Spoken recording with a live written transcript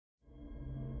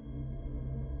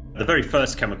The very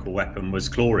first chemical weapon was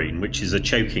chlorine, which is a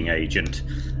choking agent,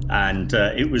 and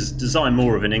it was designed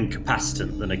more of an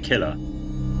incapacitant than a killer.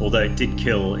 Although it did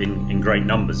kill in great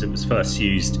numbers, it was first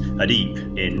used at Ypres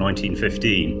in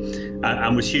 1915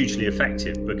 and was hugely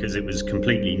effective because it was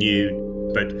completely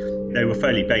new, but they were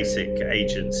fairly basic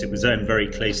agents. It was then very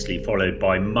closely followed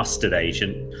by mustard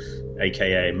agent,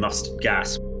 aka mustard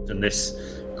gas, and this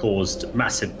caused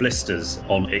massive blisters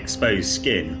on exposed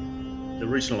skin. The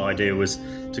original idea was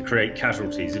to create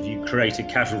casualties. If you create a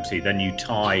casualty, then you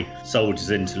tie soldiers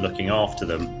into looking after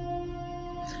them.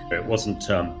 It wasn't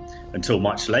until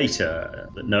much later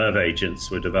that nerve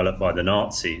agents were developed by the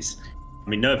Nazis. I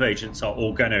mean, nerve agents are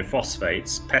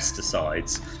organophosphates,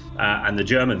 pesticides, and the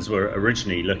Germans were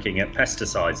originally looking at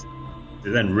pesticides. They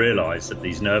then realized that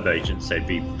these nerve agents they'd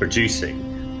be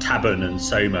producing, TABUN and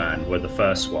SOMAN were the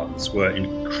first ones, were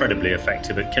incredibly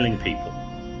effective at killing people.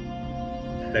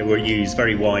 They were used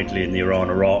very widely in the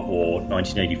Iran-Iraq War,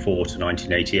 1984 to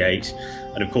 1988.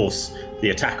 And of course, the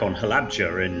attack on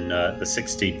Halabja in the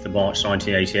 16th of March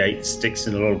 1988 sticks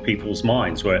in a lot of people's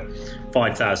minds, where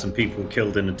 5,000 people were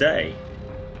killed in a day.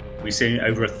 We've seen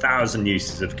over 1,000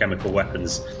 uses of chemical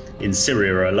weapons in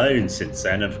Syria alone since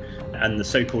then, and the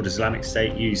so-called Islamic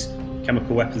State used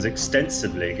chemical weapons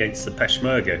extensively against the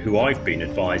Peshmerga, who I've been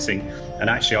advising.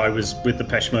 And actually, I was with the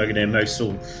Peshmerga near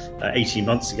Mosul 18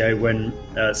 months ago when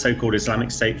so-called Islamic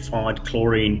State fired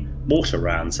chlorine mortar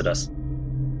rounds at us.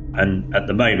 And at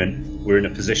the moment, we're in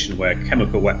a position where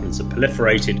chemical weapons are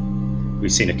proliferated.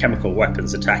 We've seen a chemical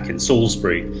weapons attack in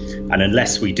Salisbury, and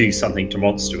unless we do something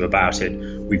demonstrative about it,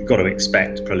 we've got to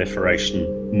expect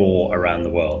proliferation more around the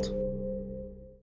world.